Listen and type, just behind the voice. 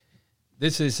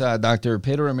This is Dr.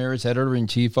 Pedro Ramirez,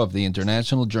 Editor-in-Chief of the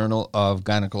International Journal of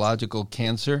Gynecological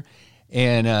Cancer.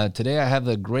 And today I have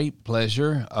the great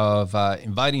pleasure of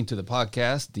inviting to the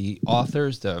podcast the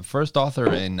authors, the first author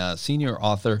and senior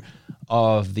author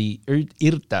of the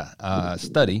IRTA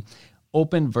study,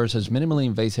 Open versus Minimally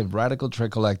Invasive Radical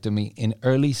Trachelectomy in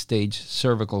Early Stage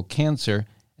Cervical Cancer,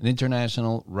 an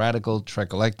International Radical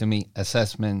Trachelectomy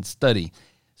Assessment Study.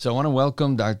 So I want to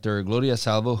welcome Dr. Gloria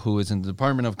Salvo, who is in the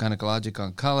Department of Gynecologic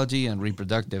Oncology and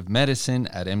Reproductive Medicine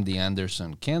at MD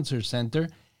Anderson Cancer Center,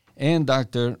 and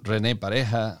Dr. Rene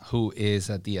Pareja, who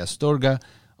is at the Astorga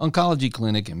Oncology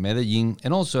Clinic in Medellin,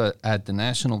 and also at the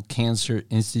National Cancer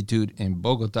Institute in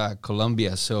Bogota,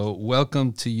 Colombia. So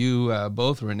welcome to you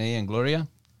both, Rene and Gloria.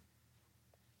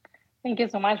 Thank you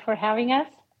so much for having us.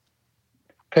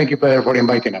 Thank you, Pedro, for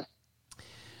inviting us.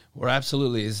 Well,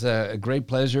 absolutely. It's a great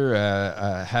pleasure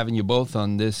having you both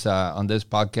on this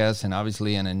podcast, and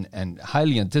obviously an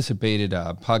highly anticipated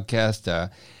podcast.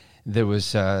 There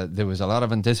was a lot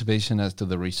of anticipation as to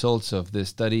the results of this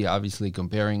study, obviously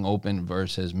comparing open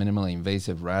versus minimally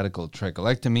invasive radical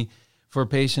trachelectomy for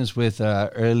patients with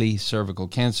early cervical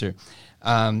cancer.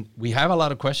 We have a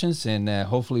lot of questions, and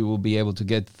hopefully we'll be able to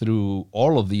get through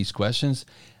all of these questions.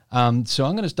 So I'm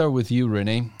going to start with you,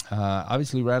 Rene.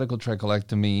 Obviously, radical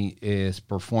trachelectomy is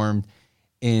performed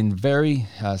in very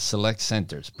select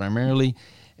centers, primarily,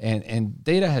 and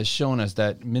data has shown us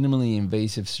that minimally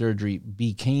invasive surgery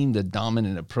became the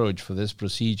dominant approach for this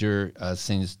procedure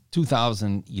since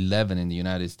 2011 in the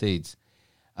United States.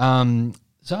 So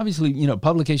obviously,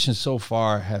 publications so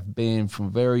far have been from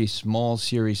very small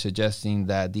series suggesting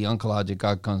that the oncologic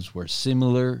outcomes were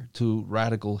similar to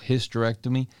radical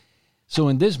hysterectomy. So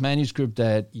in this manuscript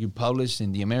that you published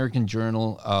in the American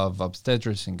Journal of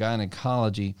Obstetrics and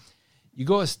Gynecology, you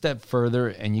go a step further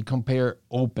and you compare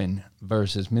open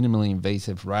versus minimally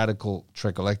invasive radical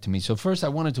trachelectomy. So first I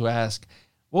wanted to ask,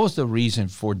 what was the reason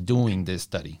for doing this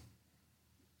study?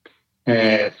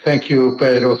 Thank you,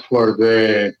 Pedro, for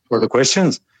the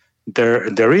questions.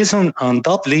 The reason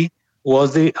undoubtedly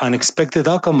was the unexpected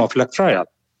outcome of LAC trial.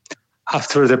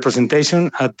 After the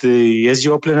presentation at the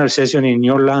SGO plenary session in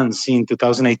New Orleans in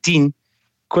 2018,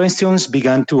 questions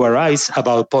began to arise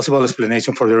about possible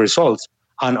explanation for the results.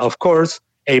 And of course,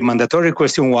 a mandatory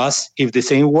question was if the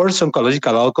same worse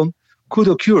oncological outcome could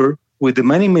occur with the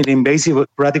minimally invasive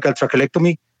radical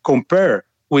trachelectomy compared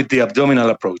with the abdominal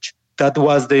approach. That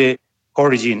was the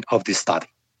origin of this study.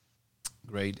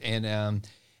 Great. And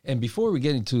before we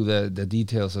get into the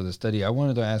details of the study, I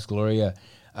wanted to ask Gloria,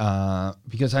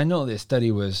 because I know this study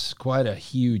was quite a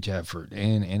huge effort.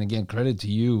 And again, credit to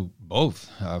you both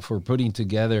for putting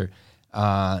together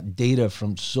data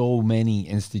from so many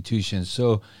institutions.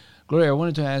 So, Gloria, I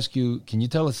wanted to ask you, can you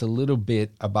tell us a little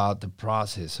bit about the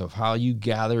process of how you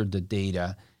gathered the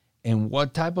data and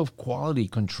what type of quality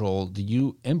control did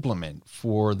you implement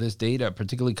for this data,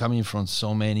 particularly coming from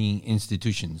so many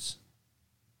institutions?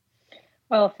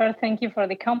 Well, first, thank you for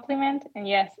the compliment. And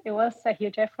yes, it was a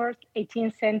huge effort.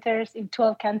 18 centers in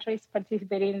 12 countries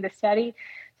participated in the study.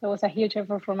 So it was a huge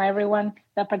effort from everyone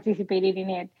that participated in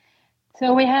it.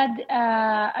 So we had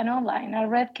a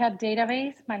REDCap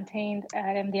database maintained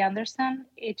at MD Anderson.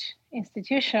 Each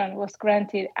institution was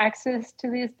granted access to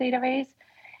this database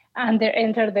and they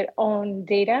entered their own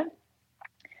data.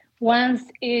 Once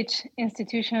each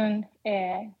institution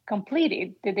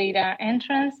completed the data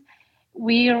entrance,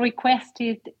 we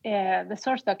requested the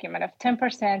source document of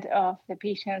 10% of the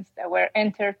patients that were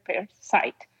entered per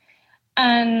site.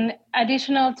 And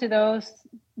additional to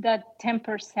that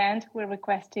 10%, we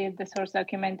requested the source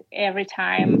document every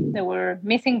time there were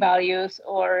missing values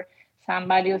or some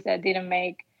values that didn't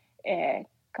make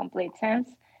complete sense.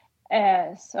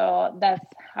 So that's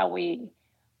how we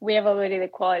evaluated the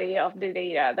quality of the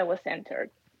data that was entered.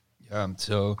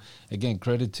 So again,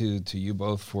 credit to you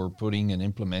both for putting and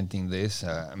implementing this.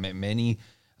 Many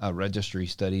registry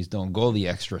studies don't go the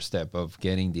extra step of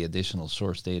getting the additional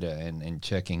source data and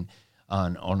checking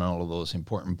on all of those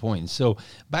important points. So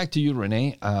back to you,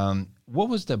 Rene. What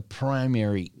was the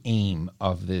primary aim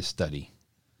of this study?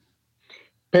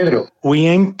 Pedro, we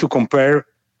aim to compare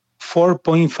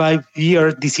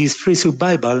 4.5-year disease-free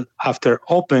survival after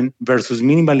open versus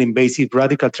minimally invasive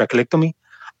radical trachelectomy.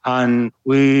 And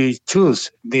we choose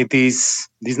this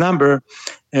number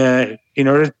in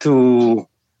order to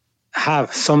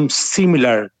have some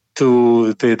similar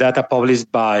to the data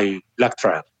published by LAC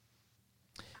trial.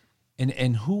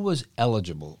 And who was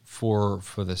eligible for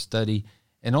the study?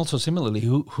 And also similarly,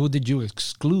 who did you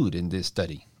exclude in this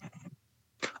study?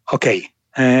 Okay.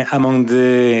 Among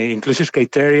the inclusion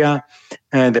criteria,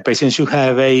 the patient should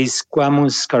have a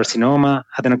squamous carcinoma,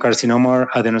 adenocarcinoma, or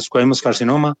adenosquamous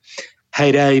carcinoma,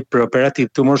 had a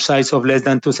preoperative tumor size of less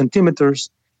than 2 centimeters,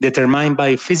 determined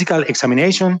by physical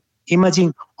examination,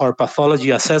 imaging, or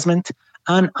pathology assessment,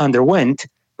 and underwent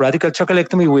radical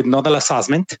cholectomy with nodal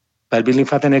assessment, pelvic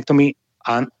lymphadenectomy,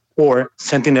 and or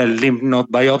sentinel lymph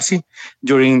node biopsy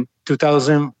during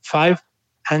 2005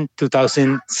 and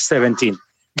 2017.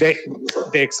 The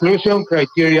exclusion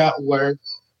criteria were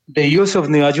the use of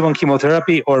neoadjuvant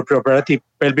chemotherapy or preoperative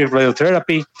pelvic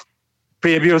radiotherapy,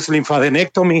 previous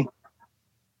lymphadenectomy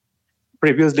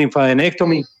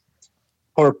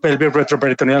or pelvic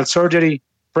retroperitoneal surgery,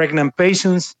 pregnant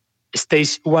patients,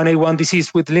 stage 1A1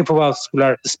 disease with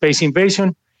lymphovascular space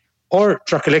invasion, or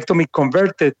trachelectomy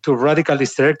converted to radical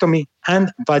hysterectomy and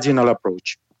vaginal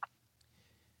approach.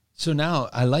 So now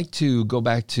I'd like to go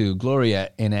back to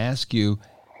Gloria and ask you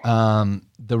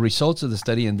the results of the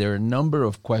study, and there are a number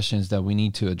of questions that we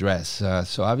need to address.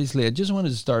 So obviously, I just wanted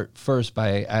to start first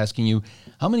by asking you,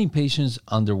 how many patients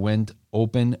underwent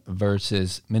open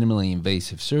versus minimally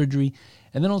invasive surgery?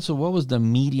 And then also, what was the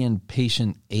median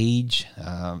patient age,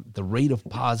 the rate of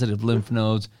positive lymph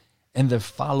nodes, and the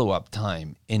follow-up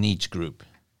time in each group?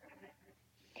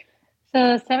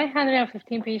 So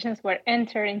 715 patients were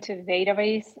entered into the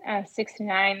database,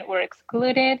 69 were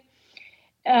excluded,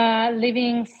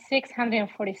 leaving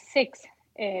 646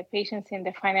 patients in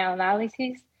the final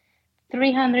analysis.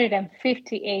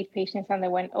 358 patients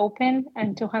underwent open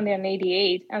and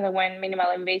 288 underwent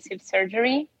minimal invasive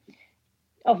surgery.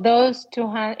 Of those,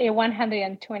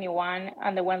 121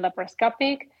 underwent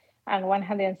laparoscopic and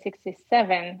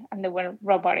 167 underwent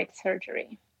robotic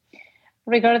surgery.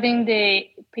 Regarding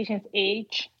the patient's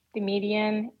age, the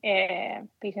median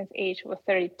patient's age was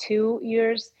 32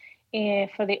 years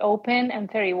for the open and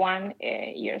 31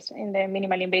 years in the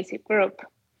minimally invasive group.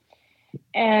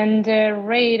 And the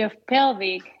rate of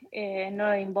pelvic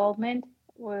nodal involvement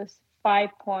was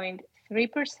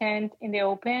 5.3% in the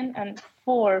open and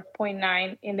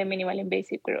 4.9% in the minimal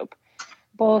invasive group.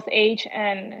 Both age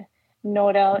and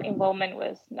nodal involvement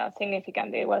was not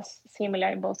significant. It was similar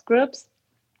in both groups.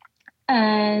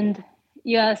 And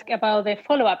you asked about the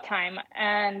follow-up time,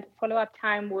 and follow-up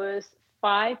time was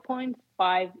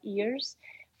 5.5 years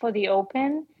for the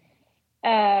open,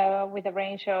 with a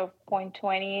range of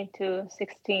 0.20 to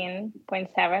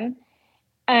 16.7,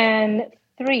 and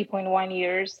 3.1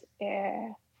 years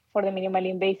for the minimally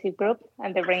invasive group,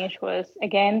 and the range was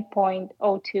again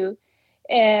 0.02 to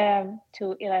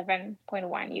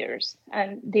 11.1 years,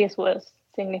 and this was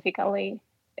significantly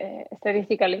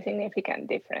statistically significant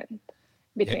difference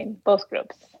between both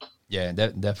groups. Yeah,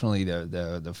 definitely.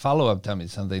 The follow-up time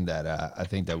is something that I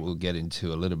think that we'll get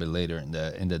into a little bit later in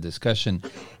the discussion.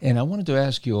 And I wanted to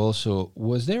ask you also,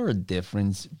 was there a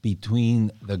difference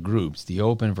between the groups, the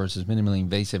open versus minimally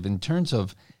invasive, in terms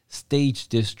of stage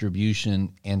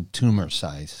distribution and tumor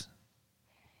size?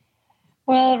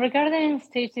 Well, regarding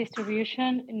stage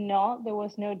distribution, no, there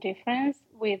was no difference,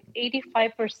 with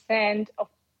 85% of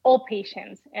all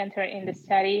patients entered in the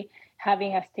study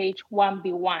having a stage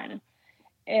 1B1.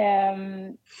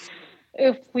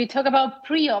 If we talk about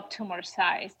pre-op tumor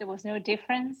size, there was no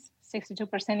difference,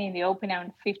 62% in the open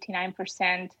and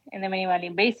 59% in the minimally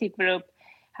invasive group,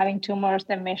 having tumors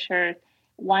that measured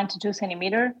 1 to 2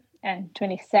 centimeters, and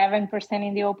 27%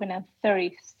 in the open and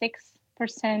 36%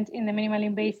 in the minimally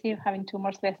invasive, having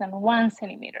tumors less than 1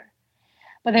 centimeter.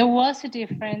 But there was a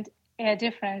difference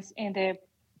in the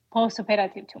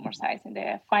post-operative tumor size in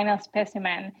the final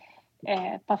specimen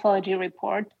pathology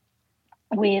report,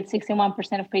 with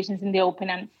 61% of patients in the open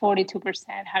and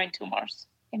 42% having tumors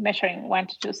measuring 1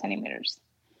 to 2 centimeters.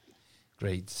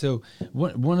 Great. So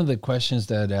one of the questions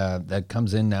that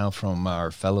comes in now from our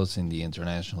fellows in the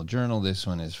International Journal, this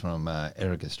one is from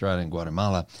Eric Estrada in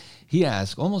Guatemala. He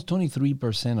asks, almost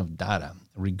 23% of data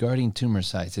regarding tumor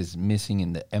size is missing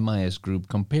in the MIS group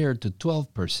compared to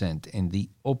 12% in the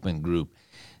open group.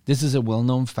 This is a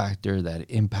well-known factor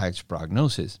that impacts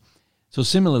prognosis. So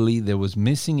similarly, there was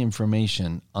missing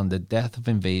information on the depth of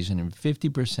invasion in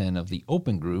 50% of the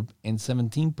open group and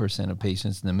 17% of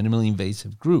patients in the minimally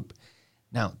invasive group.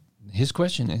 Now, his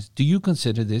question is, do you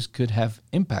consider this could have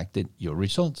impacted your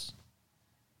results?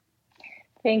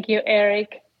 Thank you,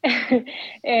 Eric.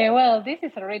 Well, this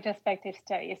is a retrospective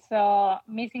study, so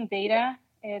missing data,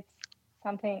 it's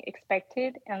something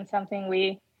expected and something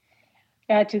we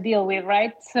had to deal with,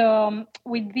 right? So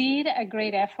we did a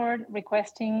great effort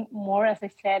requesting more, as I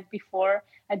said before,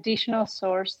 additional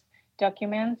source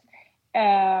documents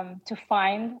to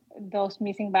find those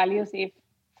missing values if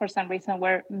for some reason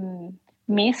were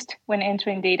missed when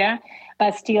entering data,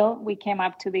 but still we came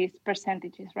up to these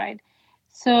percentages, right?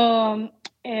 So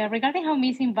regarding how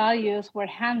missing values were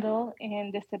handled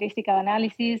in the statistical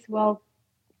analysis, well,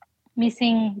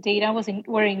 missing data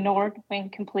were ignored when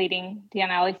completing the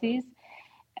analysis,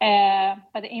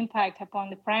 but the impact upon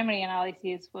the primary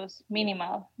analysis was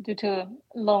minimal due to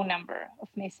low number of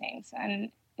missings.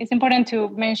 And it's important to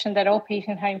mention that all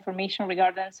patients had information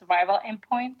regarding survival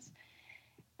endpoints.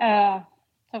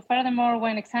 So furthermore,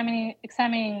 when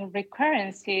examining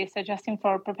recurrences, adjusting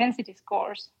for propensity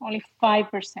scores, only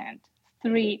 5%,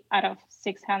 3 out of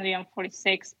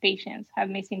 646 patients have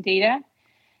missing data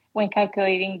when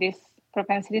calculating these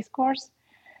propensity scores.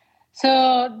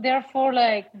 So therefore,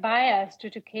 bias due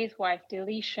to case-wise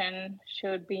deletion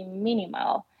should be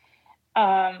minimal.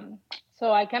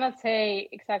 So I cannot say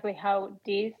exactly how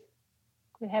this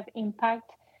could have impact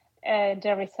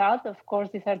the result. Of course,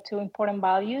 these are two important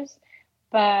values,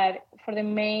 but for the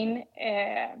main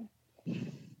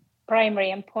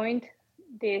primary endpoint,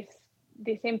 this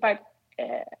impact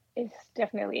is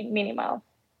definitely minimal.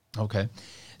 Okay.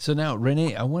 So now,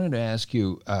 Renee, I wanted to ask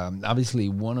you, obviously,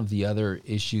 one of the other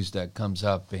issues that comes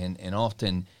up and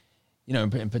often,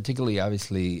 and particularly,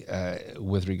 obviously,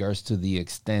 with regards to the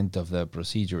extent of the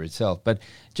procedure itself, but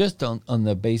just on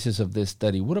the basis of this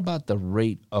study, what about the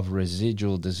rate of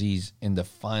residual disease in the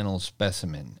final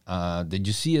specimen? Did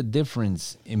you see a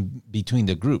difference in between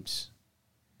the groups?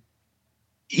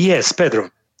 Yes, Pedro.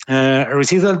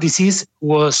 Residual disease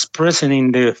was present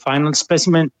in the final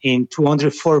specimen in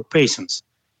 204 patients,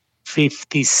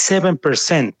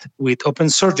 57% with open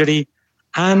surgery,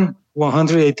 and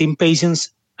 118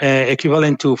 patients,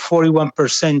 equivalent to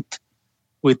 41%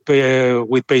 with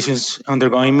patients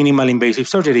undergoing minimal invasive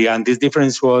surgery. And this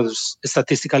difference was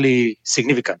statistically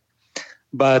significant.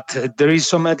 But there is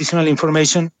some additional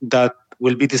information that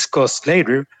will be discussed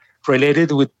later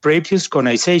related with previous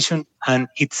conization and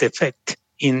its effect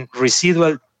in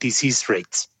residual disease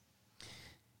rates.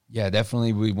 Yeah,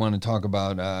 definitely. We want to talk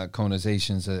about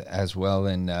conizations as well,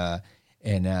 and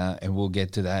we'll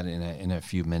get to that in a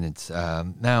few minutes.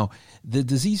 Now, the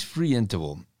disease-free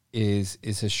interval is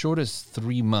as short as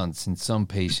 3 months in some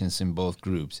patients in both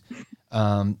groups.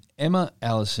 Emma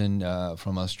Allison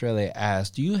from Australia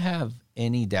asked, do you have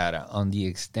any data on the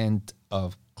extent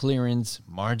of clearance,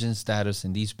 margin status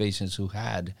in these patients who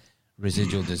had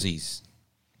residual disease?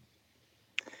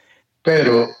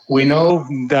 Pedro, we know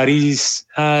that is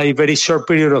a very short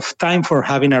period of time for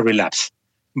having a relapse,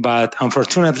 but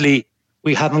unfortunately,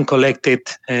 we haven't collected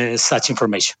such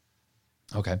information.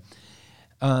 Okay.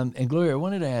 And Gloria, I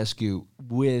wanted to ask you,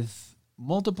 with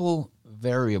multiple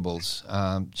variables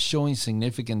showing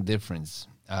significant difference,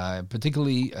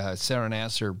 particularly Sarah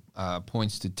Nasser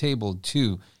points to table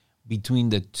 2 between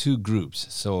the two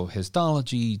groups. So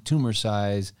histology, tumor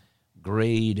size,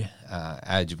 grade,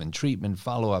 adjuvant treatment,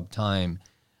 follow-up time.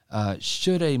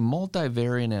 Should a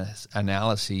multivariate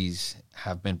analysis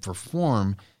have been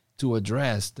performed to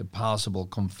address the possible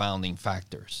confounding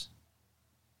factors?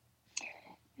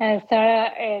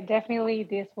 Sarah, definitely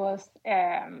this was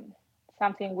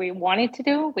something we wanted to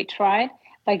do. We tried,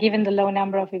 but given the low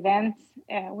number of events,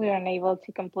 we were unable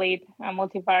to complete a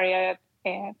multivariate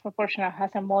proportional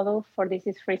hazard model for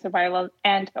disease-free survival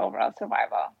and overall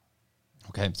survival.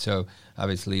 Okay, so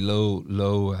obviously low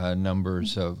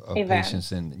numbers of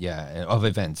patients of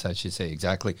events, I should say,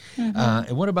 exactly. Mm-hmm.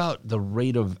 And what about the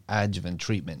rate of adjuvant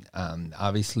treatment?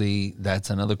 Obviously,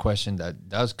 that's another question that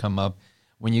does come up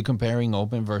when you're comparing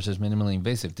open versus minimally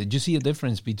invasive. Did you see a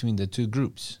difference between the two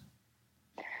groups?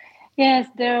 Yes,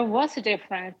 there was a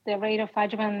difference. The rate of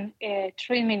adjuvant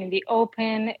treatment in the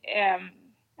open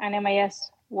and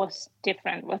MIS was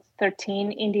different, was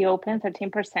 13 in the open,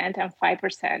 13% and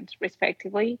 5%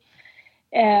 respectively.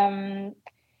 And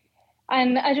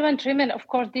adjuvant treatment, of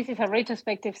course, this is a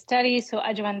retrospective study, so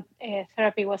adjuvant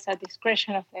therapy was at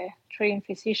discretion of the treating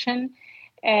physician,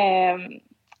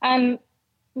 and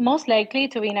most likely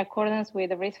to be in accordance with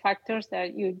the risk factors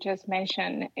that you just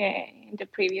mentioned in the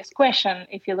previous question.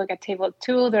 If you look at table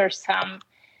 2, there's some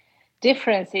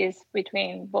differences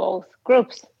between both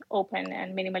groups, open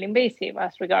and minimal invasive,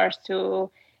 as regards to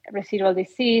residual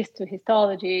disease, to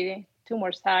histology,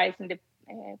 tumor size, and the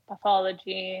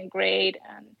pathology, grade,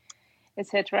 and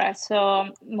etc. So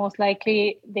most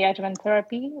likely the adjuvant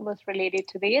therapy was related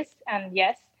to this, and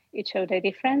yes, it showed a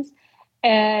difference.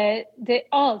 The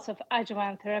odds of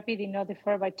adjuvant therapy did not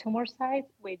differ by tumor size.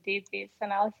 We did this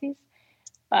analysis,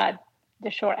 but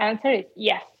the short answer is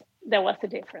yes, there was a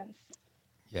difference.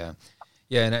 Yeah.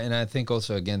 Yeah, and I think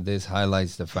also, again, this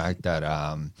highlights the fact that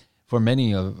for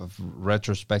many of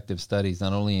retrospective studies,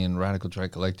 not only in radical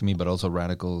trachelectomy, but also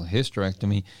radical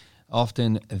hysterectomy,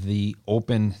 often the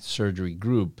open surgery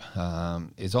group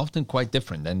is often quite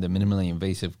different than the minimally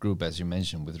invasive group, as you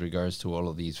mentioned, with regards to all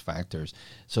of these factors.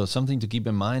 So something to keep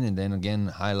in mind, and then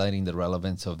again, highlighting the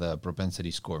relevance of the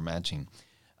propensity score matching.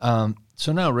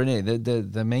 So now, Rene,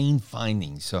 the main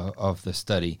findings of the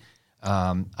study,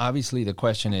 obviously the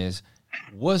question is,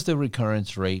 was the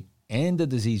recurrence rate and the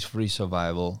disease-free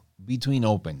survival between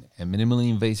open and minimally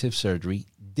invasive surgery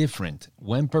different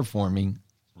when performing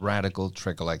radical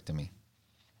trachelectomy?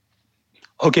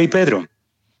 Okay, Pedro.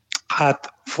 At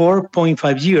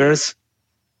 4.5 years,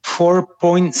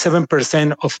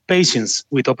 4.7% of patients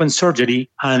with open surgery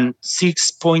and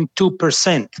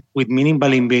 6.2% with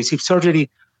minimally invasive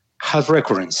surgery had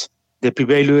recurrence. The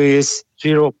p-value is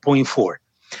 0.4.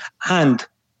 And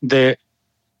the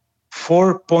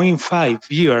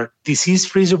 4.5-year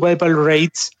disease-free survival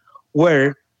rates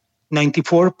were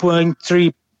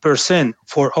 94.3%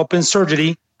 for open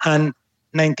surgery and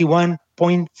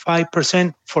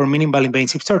 91.5% for minimal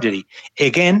invasive surgery,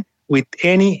 again, with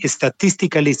any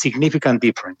statistically significant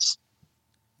difference.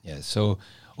 Yeah, so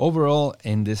overall,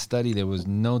 in this study, there was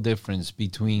no difference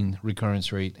between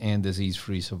recurrence rate and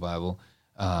disease-free survival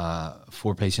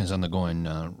for patients undergoing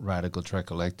radical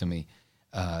trachelectomy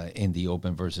in the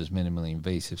open versus minimally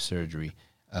invasive surgery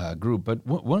group. But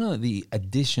one of the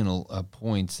additional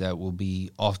points that will be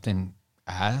often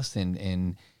asked,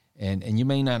 and you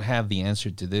may not have the answer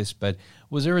to this, but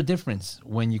was there a difference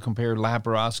when you compare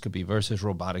laparoscopy versus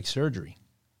robotic surgery?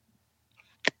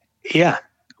 Yeah,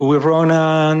 we run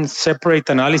a separate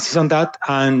analysis on that,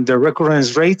 and the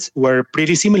recurrence rates were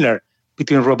pretty similar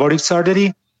between robotic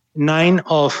surgery, 9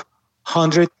 of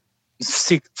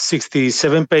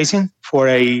 167 patients for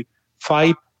a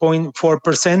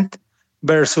 5.4%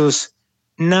 versus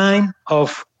 9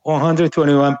 of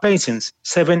 121 patients,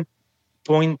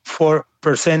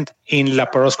 7.4% in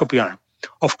laparoscopy arm.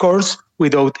 Of course,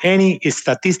 without any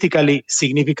statistically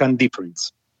significant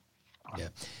difference. Yeah.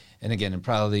 And again, it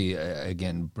probably,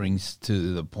 brings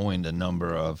to the point a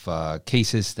number of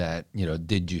cases that,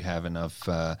 did you have enough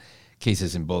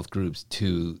cases in both groups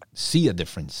to see a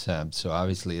difference? So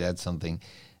obviously that's something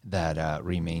that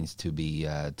remains to be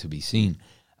seen.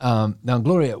 Now,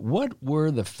 Gloria, what were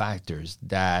the factors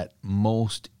that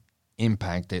most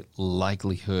impacted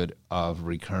likelihood of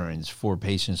recurrence for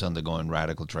patients undergoing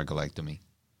radical trachelectomy?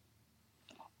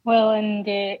 Well, in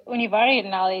the univariate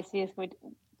analysis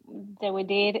that we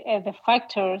did, the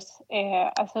factors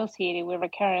associated with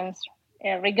recurrence,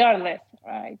 regardless,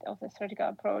 right, of the surgical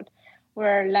approach,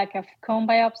 were lack of cone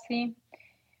biopsy,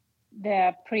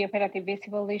 the preoperative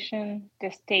visible lesion,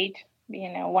 the stage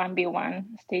being a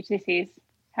 1B1 stage disease,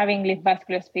 having left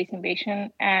vascular space invasion,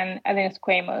 and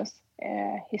adenosquamous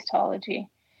histology.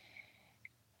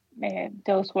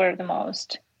 Those were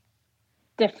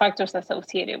the factors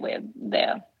associated with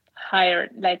the higher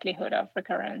likelihood of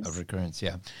recurrence. Of recurrence,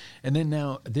 yeah. And then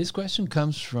now, this question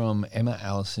comes from Emma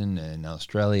Allison in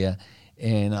Australia,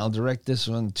 and I'll direct this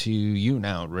one to you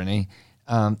now, Rene.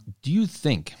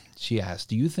 She asked,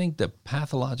 do you think the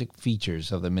pathologic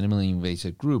features of the minimally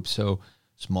invasive group, so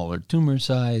smaller tumor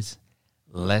size,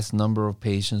 less number of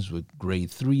patients with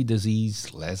grade 3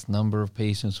 disease, less number of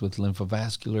patients with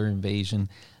lymphovascular invasion,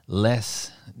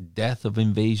 less depth of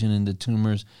invasion in the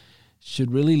tumors,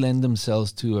 should really lend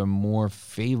themselves to a more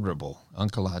favorable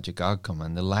oncologic outcome,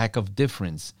 and the lack of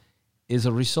difference is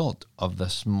a result of the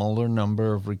smaller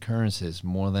number of recurrences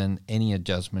more than any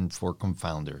adjustment for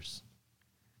confounders?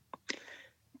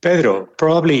 Pedro,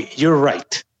 probably you're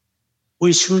right.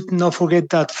 We should not forget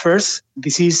that first,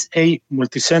 this is a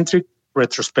multicentric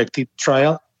retrospective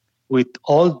trial with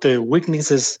all the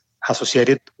weaknesses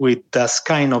associated with this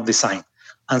kind of design.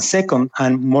 And second,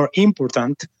 and more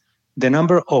important, the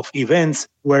number of events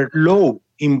were low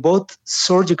in both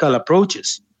surgical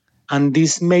approaches. And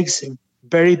this makes it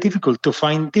very difficult to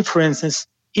find differences,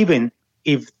 even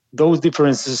if those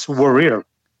differences were real.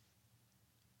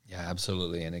 Yeah,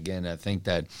 absolutely. And again, I think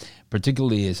that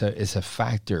particularly is a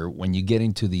factor when you get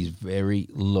into these very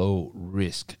low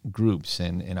risk groups.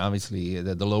 And obviously,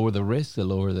 the lower the risk, the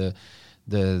lower the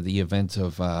events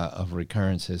of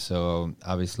recurrences. So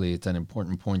obviously, it's an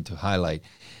important point to highlight.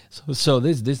 So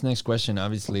this next question,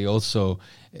 obviously, also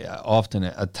often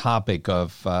a topic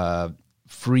of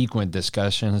frequent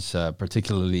discussions,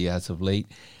 particularly as of late.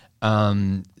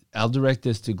 I'll direct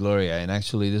this to Gloria, and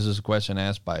actually this is a question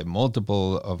asked by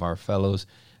multiple of our fellows,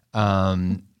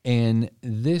 and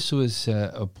this was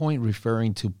a point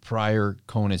referring to prior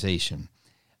conization.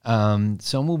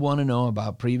 Some will want to know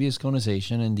about previous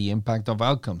conization and the impact of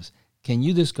outcomes. can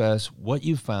you discuss what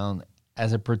you found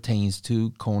as it pertains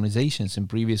to conizations and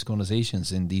previous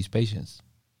conizations in these patients?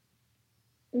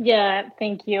 Yeah,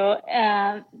 thank you.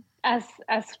 As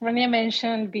Rene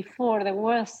mentioned before, there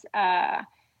was a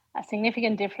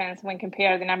significant difference when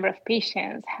compared the number of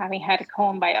patients having had a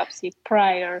cone biopsy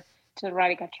prior to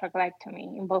radical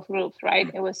trachelectomy in both groups, right?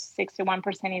 It was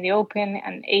 61% in the open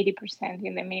and 80%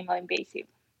 in the minimal invasive,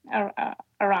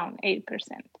 around 8%.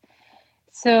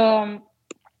 So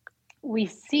we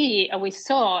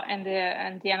saw in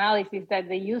the analysis that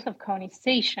the use of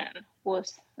conization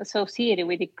was associated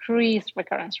with decreased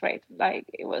recurrence rate, like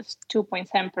it was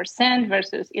 2.7%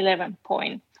 versus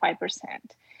 11.5%.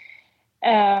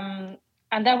 And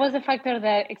that was the factor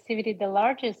that exhibited the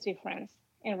largest difference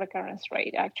in recurrence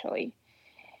rate, actually.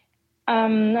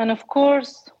 And of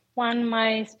course, one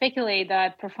might speculate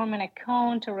that performing a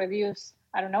cone to reduce,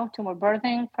 tumor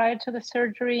burden prior to the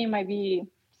surgery might be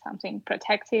something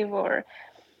protective or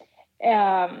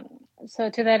so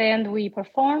to that end, we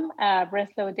performed a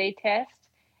Breslow day test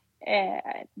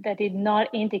that did not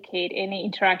indicate any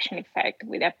interaction effect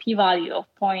with a p-value of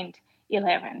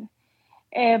 0.11.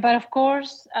 But of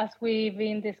course, as we've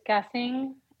been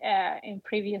discussing in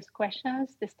previous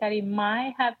questions, the study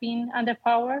might have been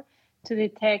underpowered to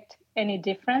detect any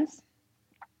difference.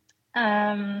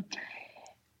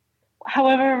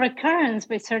 However, recurrence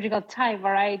by surgical type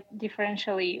varied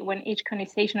differentially when each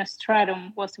conization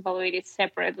stratum was evaluated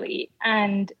separately,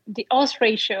 and the odds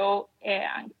ratio,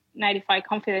 95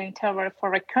 confidence interval for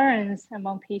recurrence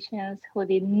among patients who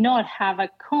did not have a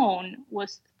cone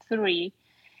was 3,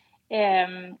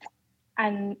 and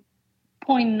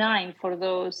 0.9 for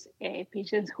those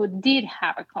patients who did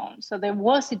have a cone. So there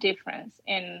was a difference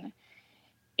in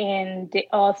the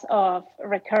odds of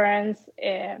recurrence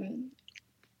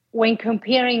when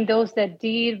comparing those that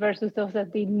did versus those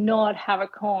that did not have a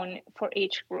cone for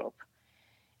each group.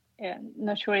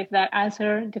 Not sure if that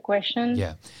answered the question.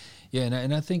 Yeah,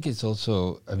 and I think it's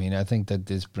also, I think that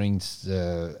this brings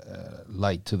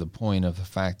light to the point of the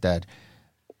fact that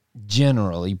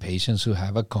generally patients who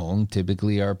have a cone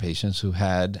typically are patients who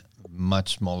had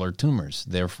much smaller tumors.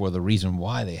 Therefore, the reason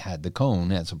why they had the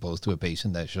cone, as opposed to a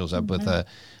patient that shows up with a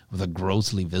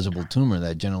grossly visible tumor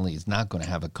that generally is not going to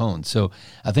have a cone. So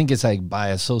I think it's like by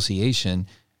association,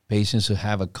 patients who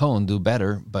have a cone do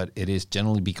better, but it is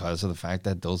generally because of the fact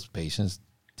that those patients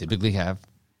typically have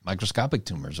microscopic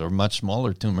tumors or much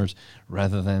smaller tumors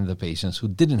rather than the patients who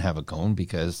didn't have a cone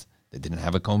because they didn't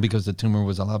have a cone because the tumor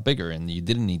was a lot bigger and you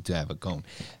didn't need to have a cone.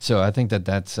 So I think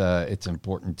that's it's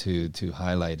important to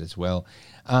highlight as well.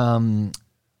 One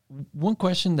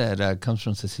question that comes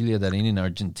from Cecilia Darin in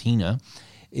Argentina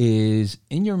is,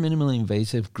 in your minimally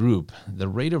invasive group, the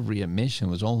rate of readmission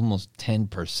was almost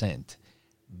 10%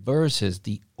 versus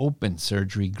the open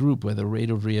surgery group where the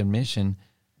rate of readmission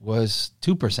was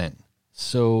 2%.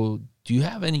 So do you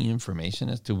have any information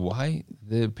as to why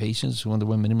the patients who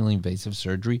underwent minimally invasive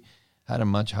surgery had a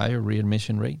much higher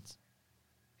readmission rate?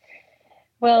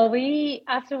 Well,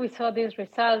 after we saw these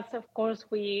results, of course,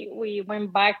 we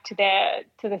went back to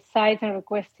the sites and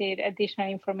requested additional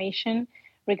information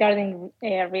regarding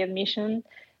readmission.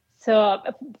 So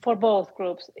for both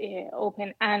groups,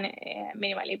 open and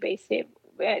minimally invasive,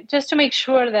 just to make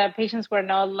sure that patients were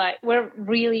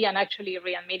really and actually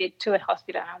readmitted to the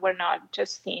hospital and were not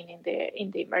just seen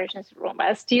in the emergency room.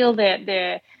 But still,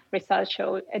 the results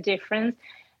showed a difference.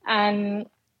 And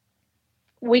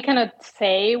we cannot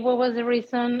say what was the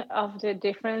reason of the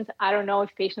difference. I don't know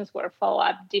if patients were followed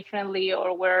up differently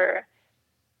or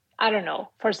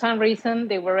for some reason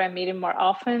they were admitted more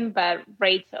often, but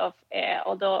rates of,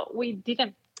 although we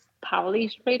didn't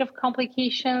publish rate of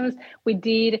complications, we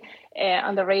did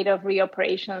on the rate of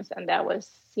reoperations, and that was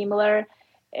similar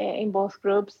in both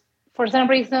groups. For some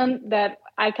reason that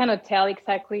I cannot tell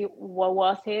exactly what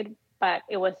was it, but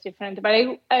it was different. But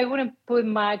I wouldn't put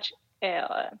much,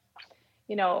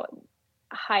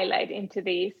 highlight into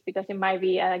this because it might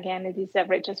be, again, it is a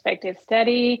retrospective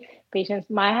study. Patients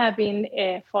might have been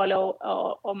followed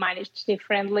or managed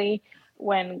differently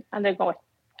when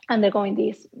undergoing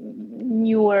this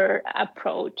newer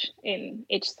approach in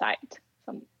each site.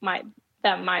 So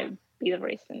that might be the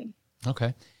reason.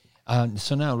 Okay.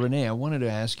 So now, Renee, I wanted to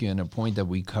ask you on a point that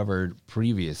we covered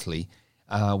previously,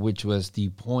 which was the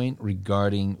point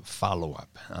regarding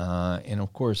follow-up. And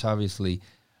of course, obviously,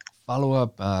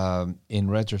 follow-up in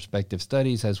retrospective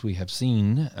studies, as we have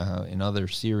seen in other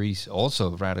series also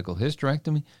of radical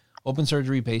hysterectomy, open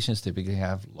surgery patients typically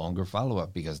have longer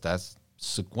follow-up because that's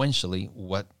sequentially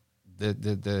what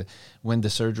when the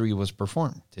surgery was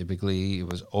performed. Typically, it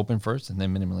was open first and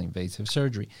then minimally invasive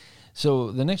surgery.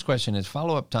 So the next question is,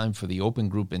 follow-up time for the open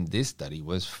group in this study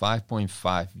was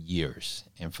 5.5 years.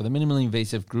 And for the minimally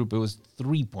invasive group, it was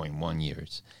 3.1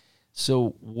 years.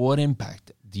 So what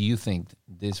impact do you think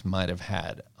this might have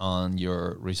had on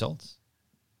your results?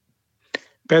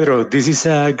 Pedro, this is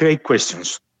a great question.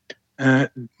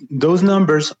 Those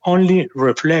numbers only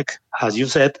reflect, as you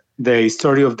said, the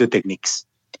story of the techniques.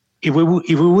 If we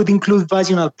would include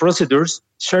vaginal procedures,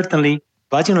 certainly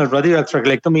vaginal radical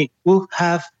trachelectomy would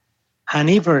have an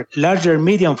even larger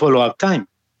median follow-up time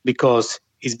because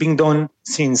it's been done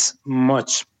since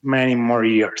many more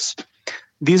years.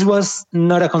 This was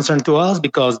not a concern to us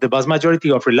because the vast majority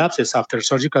of relapses after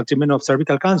surgical treatment of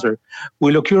cervical cancer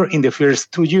will occur in the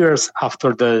first 2 years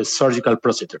after the surgical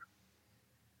procedure.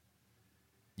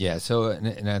 Yeah. So,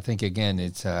 and I think again,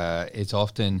 it's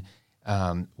often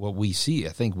what we see. I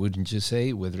think, wouldn't you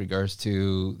say, with regards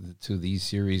to these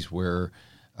series where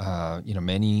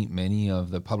many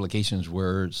of the publications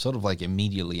were sort of like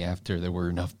immediately after there were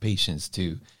enough patients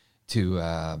to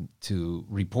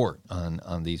report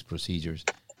on these procedures.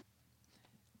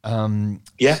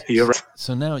 Yeah, you're right.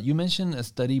 So now you mentioned a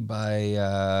study by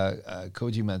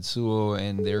Koji Matsuo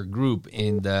and their group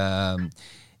in the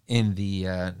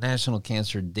National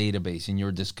Cancer Database in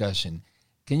your discussion.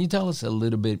 Can you tell us a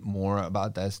little bit more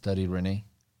about that study, Rene?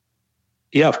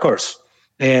 Yeah, of course.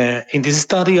 In this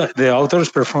study, the authors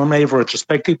performed a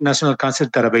retrospective national cancer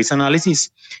database analysis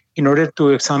in order to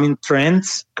examine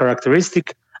trends,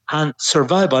 characteristics, and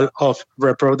survival of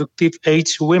reproductive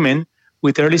age women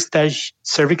with early-stage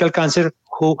cervical cancer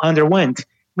who underwent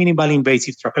minimally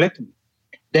invasive trachelectomy.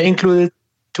 They included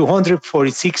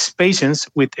 246 patients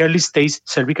with early-stage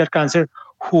cervical cancer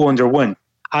who underwent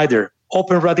either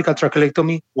open radical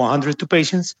trachelectomy, 102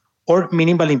 patients, or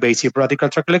minimally invasive radical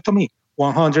trachelectomy,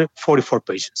 144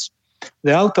 patients.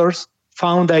 The authors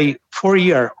found a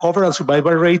 4-year overall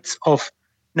survival rate of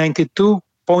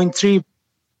 92.3%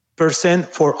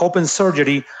 for open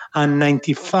surgery and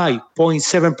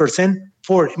 95.7%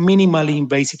 for minimally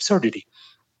invasive surgery.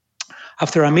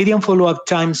 After a median follow-up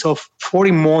times of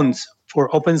 40 months for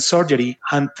open surgery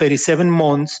and 37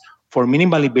 months for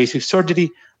minimally invasive surgery,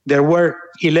 there were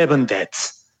 11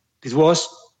 deaths. This was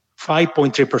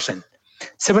 5.3%.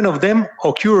 7 of them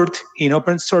occurred in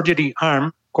open surgery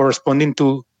arm, corresponding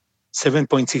to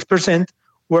 7.6%,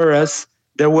 whereas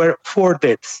there were 4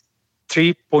 deaths,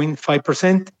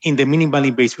 3.5% in the minimally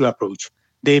invasive approach.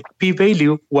 The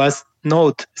p-value was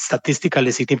not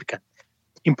statistically significant.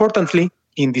 Importantly,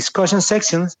 in discussion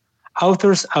sections,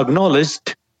 authors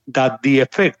acknowledged that the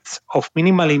effects of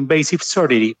minimally invasive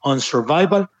surgery on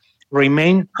survival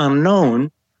remain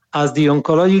unknown, as the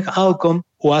oncologic outcome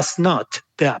was not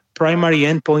the primary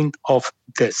endpoint of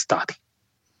the study.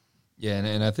 Yeah,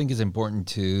 and I think it's important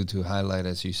to highlight,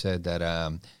 as you said, that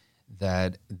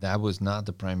that was not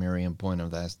the primary endpoint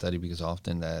of that study, because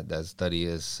often that study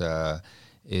is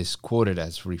quoted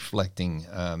as reflecting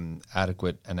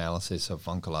adequate analysis of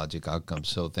oncologic outcomes.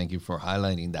 So thank you for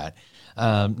highlighting that.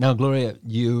 Now, Gloria,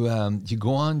 you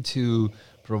go on to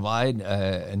provide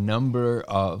a number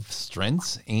of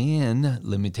strengths and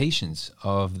limitations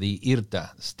of the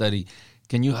IRTA study.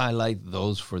 Can you highlight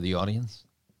those for the audience?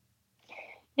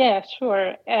 Yeah,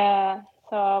 sure.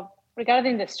 So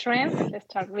regarding the strengths, let's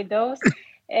start with those.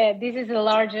 This is the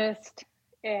largest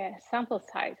sample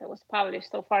size that was published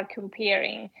so far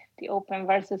comparing the open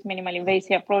versus minimally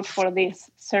invasive approach for this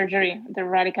surgery, the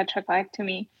radical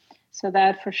trachelectomy. So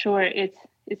that for sure it's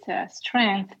a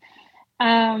strength.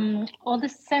 All the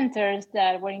centers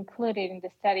that were included in the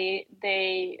study,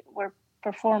 they were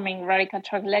performing radical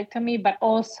trachelectomy, but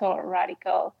also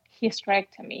radical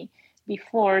hysterectomy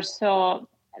before. So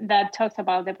that talks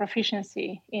about the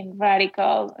proficiency in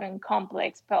radical and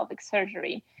complex pelvic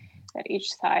surgery that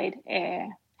each side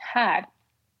had.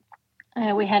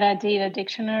 We had a data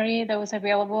dictionary that was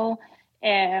available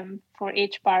for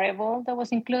each variable that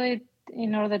was included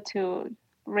in order to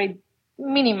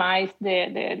minimize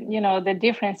the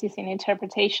differences in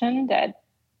interpretation that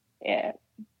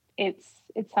it's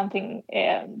something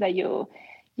that you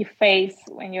face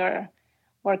when you're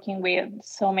working with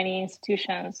so many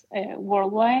institutions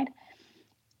worldwide.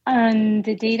 And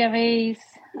the database,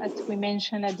 as we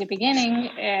mentioned at the beginning,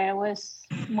 was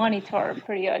monitored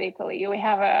periodically. We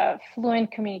have a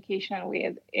fluent communication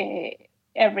with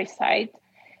every site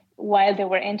while they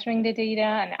were entering the data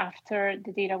and after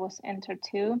the data was entered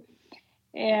too,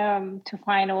 to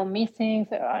find all missings,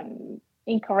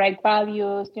 incorrect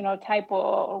values, typo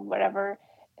or whatever,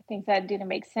 things that didn't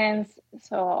make sense.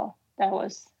 So that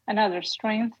was another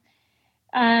strength.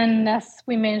 And as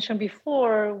we mentioned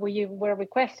before, we were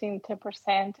requesting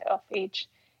 10% of each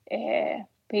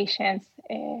patient's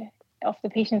of the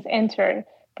patients enter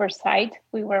per site.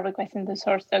 We were requesting the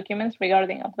source documents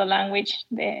regarding of the language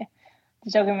the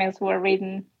documents were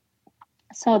written.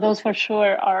 So those for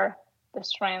sure are the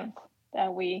strength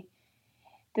that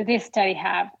this study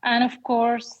have. And of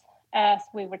course, as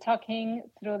we were talking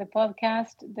through the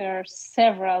podcast, there are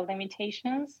several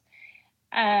limitations.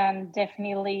 And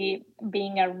definitely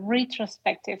being a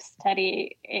retrospective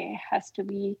study, it has to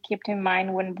be kept in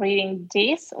mind when reading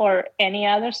this or any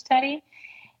other study.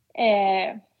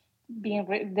 The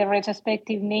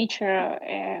retrospective nature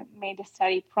made the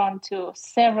study prone to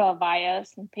several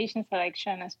bias in patient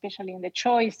selection, especially in the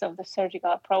choice of the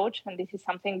surgical approach. And this is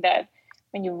something that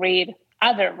when you read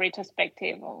other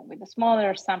retrospective or with a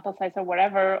smaller sample size or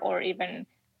whatever, or even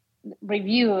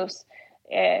reviews,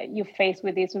 you face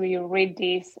with this, where you read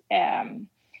this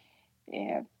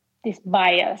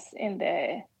bias in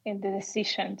the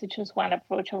decision to choose one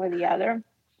approach over the other.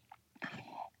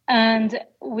 And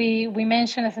we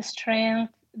mentioned as a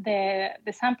strength the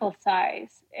sample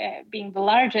size being the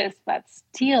largest, but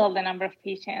still the number of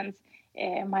patients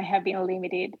might have been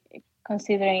limited,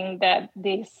 considering that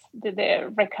the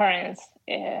recurrence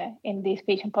in this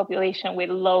patient population with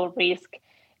low risk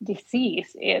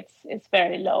disease it's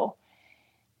very low.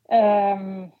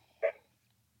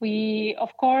 We,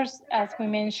 of course, as we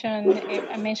mentioned,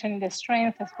 I mentioned the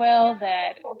strength as well,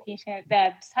 that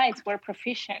sites were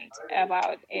proficient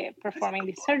about performing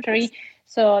the surgery.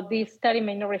 So this study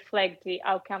may not reflect the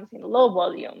outcomes in low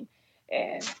volume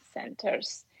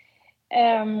centers.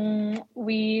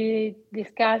 We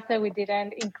discussed that we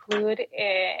didn't include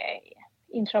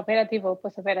intraoperative or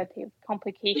postoperative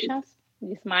complications.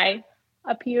 This might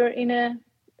appear in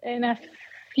a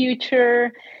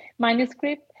future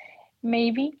manuscript,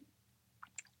 maybe.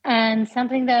 And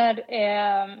something that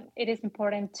it is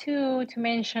important to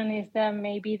mention is that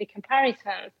maybe the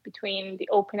comparisons between the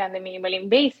open and the minimal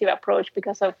invasive approach,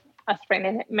 because of, as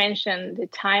René mentioned, the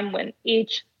time when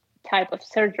each type of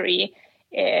surgery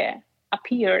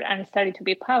appeared and started to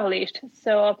be published.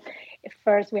 So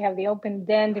first we have the open,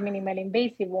 then the minimal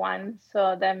invasive one,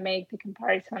 so that make the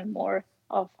comparison more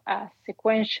of a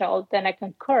sequential than a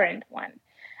concurrent one.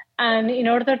 And in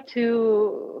order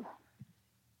to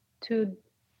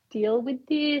deal with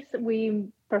this,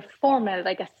 we performed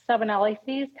like a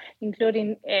sub-analysis,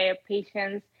 including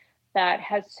patients that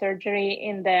had surgery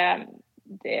in the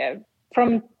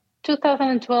from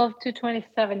 2012 to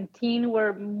 2017,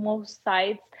 where most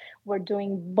sites were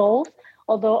doing both.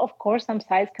 Although, of course, some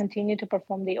sites continue to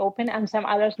perform the open and some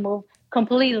others move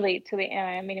completely to the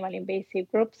minimal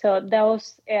invasive group. So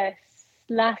those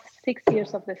last 6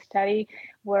 years of the study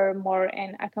were more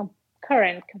in a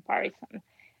concurrent comparison.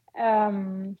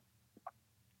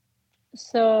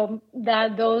 So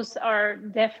that those are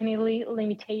definitely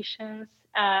limitations.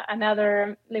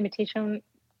 Another limitation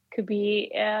could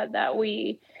be that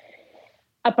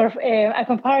a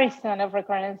comparison of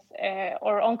recurrence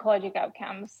or oncologic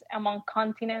outcomes among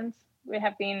continents would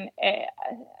have been a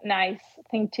nice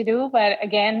thing to do, but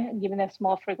again, given the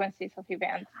small frequencies of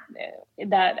events,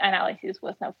 that analysis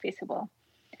was not feasible.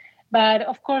 But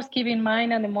of course, keep in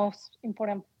mind, and the most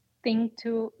important thing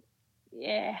to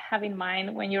have in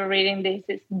mind when you're reading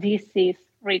this is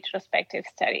retrospective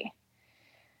study.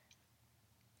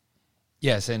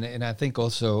 Yes, and I think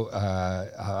also,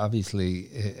 obviously,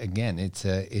 again,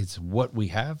 it's what we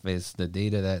have, is the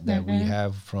data that we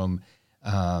have from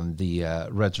the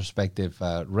retrospective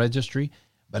registry.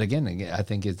 But again, I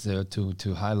think it's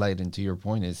to highlight, and to your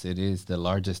point, it is the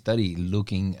largest study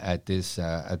looking at this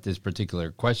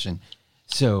particular question.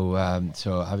 So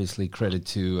obviously credit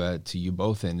to you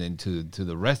both, and then to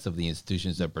the rest of the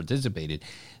institutions that participated.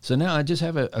 So now I just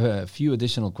have a few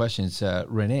additional questions.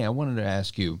 René, I wanted to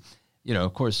ask you,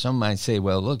 of course, some might say,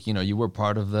 well, look, you were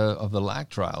part of the LAC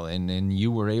trial, and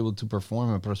you were able to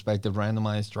perform a prospective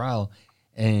randomized trial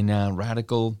in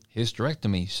radical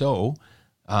hysterectomy. So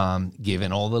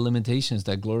given all the limitations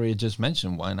that Gloria just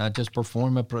mentioned, why not just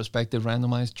perform a prospective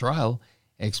randomized trial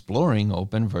exploring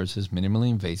open versus minimally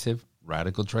invasive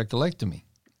radical trachelectomy?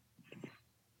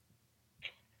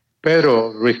 Pedro,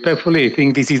 respectfully, I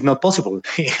think this is not possible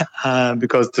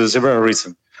because to several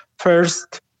reasons.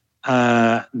 First,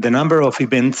 the number of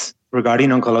events regarding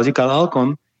oncological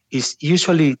outcome is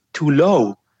usually too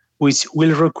low, which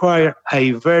will require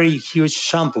a very huge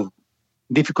sample,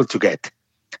 difficult to get.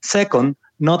 Second,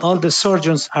 not all the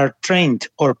surgeons are trained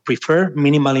or prefer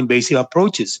minimal invasive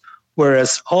approaches,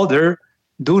 whereas others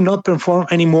do not perform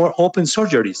any more open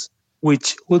surgeries,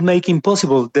 which would make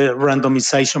impossible the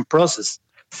randomization process.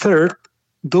 Third,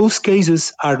 those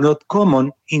cases are not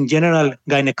common in general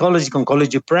gynecologic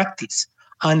oncology practice.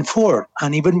 And fourth,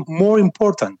 and even more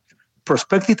important,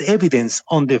 prospective evidence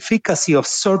on the efficacy of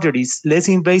surgeries less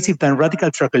invasive than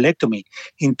radical trachelectomy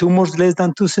in tumors less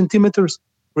than 2 centimeters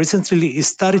recently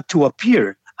started to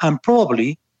appear, and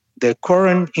probably the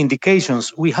current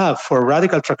indications we have for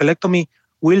radical trachelectomy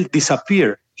will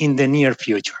disappear in the near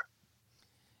future.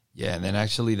 Yeah, and then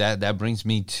actually that brings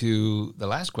me to the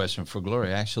last question for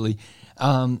Gloria. Actually,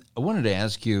 I wanted to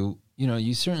ask you,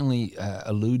 you certainly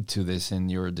allude to this in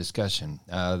your discussion,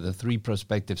 the 3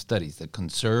 prospective studies, the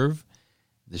CONSERVE,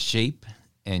 the SHAPE,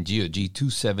 and GOG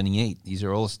 278. These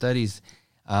are all studies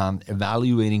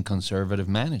evaluating conservative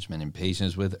management in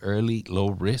patients with early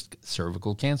low-risk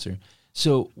cervical cancer.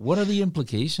 So what are the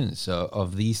implications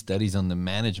of these studies on the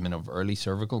management of early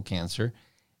cervical cancer?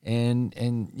 And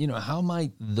how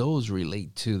might those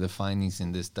relate to the findings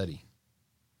in this study?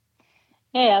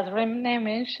 Yeah, as Rene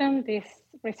mentioned, these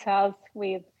results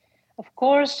will, of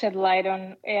course, shed light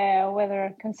on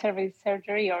whether conservative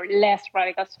surgery or less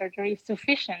radical surgery is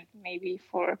sufficient, maybe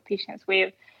for patients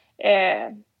with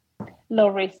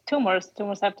low-risk tumors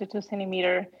up to 2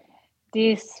 centimeters.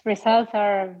 These results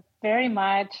are very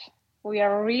much, we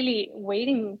are really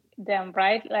waiting them,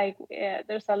 right? Like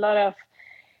there's a lot of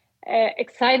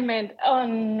excitement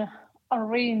on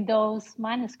reading those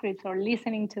manuscripts or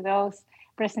listening to those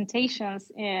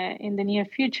presentations in the near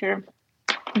future,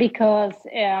 because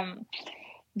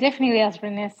definitely, as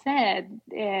Rene said,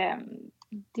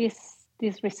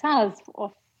 these results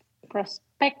of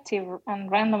prospective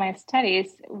and randomized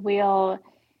studies will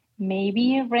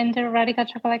maybe render radical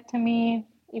trachelectomy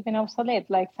even obsolete,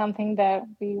 like something that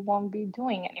we won't be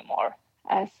doing anymore,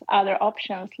 as other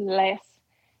options, less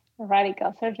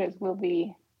radical surgeries, will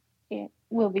be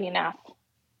enough.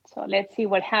 So let's see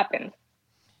what happens.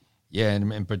 Yeah,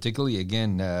 and particularly,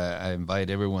 again, I invite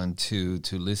everyone to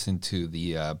listen to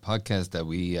the podcast that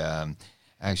we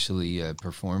actually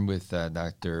performed with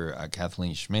Dr.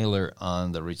 Kathleen Schmaler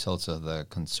on the results of the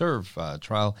CONSERVE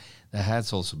trial that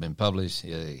has also been published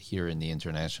here in the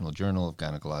International Journal of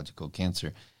Gynecological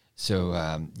Cancer. So,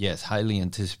 yes, highly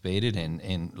anticipated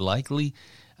and likely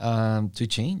to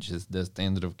change the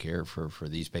standard of care for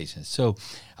these patients. So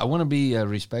I want to be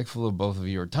respectful of both of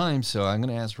your time, so I'm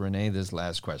going to ask Rene this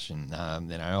last question.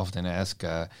 And I often ask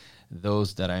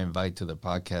those that I invite to the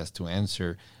podcast to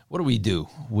answer, what do we do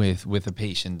with a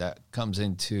patient that comes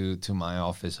into my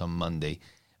office on Monday,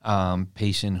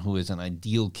 patient who is an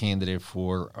ideal candidate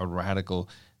for a radical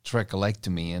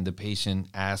trachelectomy, and the patient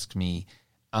asks me,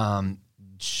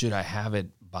 should I have it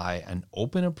by an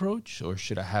open approach or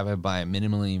should I have it by a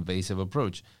minimally invasive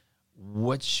approach?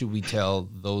 What should we tell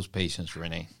those patients,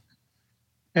 Rene?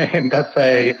 And that's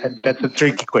a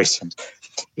tricky question.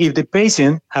 If the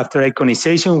patient, after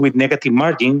iconization with negative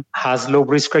margin, has low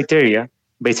risk criteria,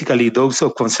 basically those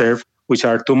of CONSERVE, which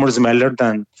are tumors smaller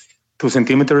than 2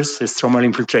 centimeters, stromal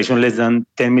infiltration less than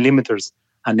 10 millimeters,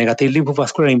 and negative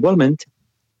lymphovascular involvement,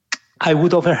 I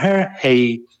would offer her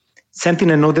a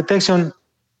sentinel node detection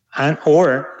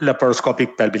or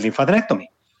laparoscopic pelvic lymphadenectomy.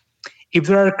 If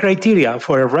there are criteria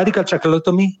for a radical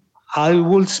trachelectomy, I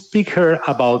will speak her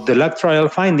about the LAC trial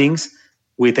findings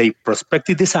with a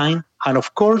prospective design, and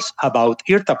of course about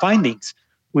IRTA findings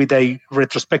with a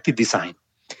retrospective design.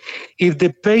 If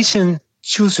the patient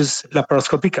chooses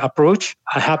laparoscopic approach,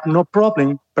 I have no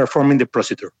problem performing the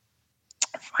procedure.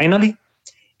 Finally,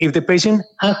 if the patient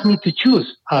asks me to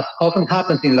choose, as often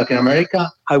happens in Latin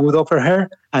America, I would offer her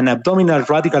an abdominal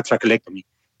radical trachelectomy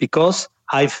because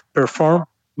I've performed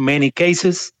many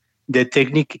cases. The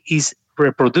technique is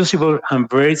reproducible and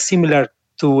very similar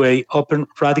to an open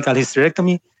radical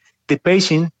hysterectomy. The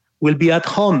patient will be at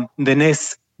home the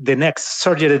next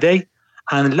surgery day.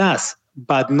 And last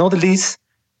but not least,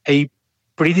 a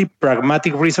pretty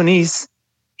pragmatic reason is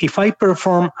if I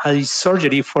perform a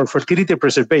surgery for fertility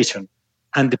preservation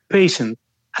and the patient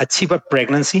achieves a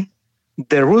pregnancy,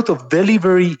 the route of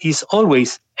delivery is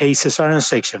always a cesarean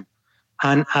section.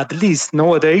 And at least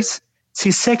nowadays,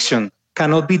 C-section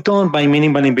cannot be done by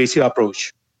minimal invasive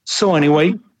approach. So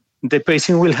anyway, the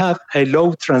patient will have a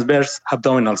low transverse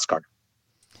abdominal scar.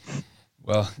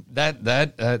 Well, that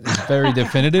is very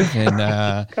definitive,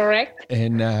 and correct.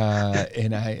 And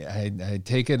I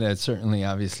take it that certainly,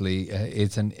 obviously,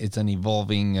 it's an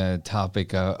evolving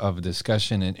topic of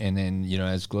discussion, and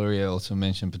as Gloria also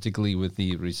mentioned, particularly with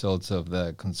the results of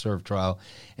the CONSERVE trial,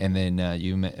 and then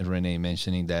you, Rene,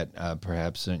 mentioning that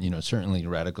perhaps certainly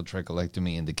radical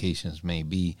trachelectomy indications may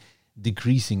be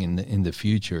decreasing in the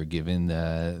future, given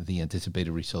the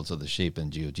anticipated results of the SHAPE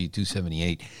and GOG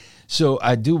 278. So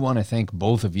I do want to thank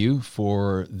both of you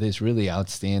for this really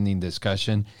outstanding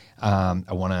discussion. I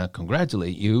want to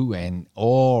congratulate you and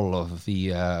all of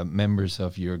the members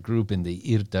of your group in the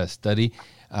IRTA study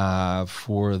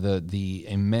for the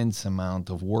immense amount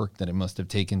of work that it must have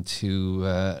taken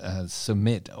to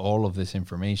submit all of this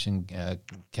information,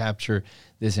 capture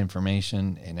this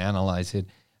information and analyze it.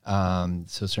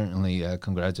 So certainly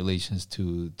congratulations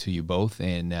to you both.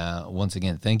 And once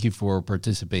again, thank you for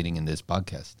participating in this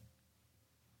podcast.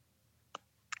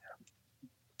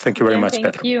 Thank you very much, Thank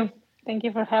Pedro. you. Thank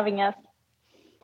you for having us.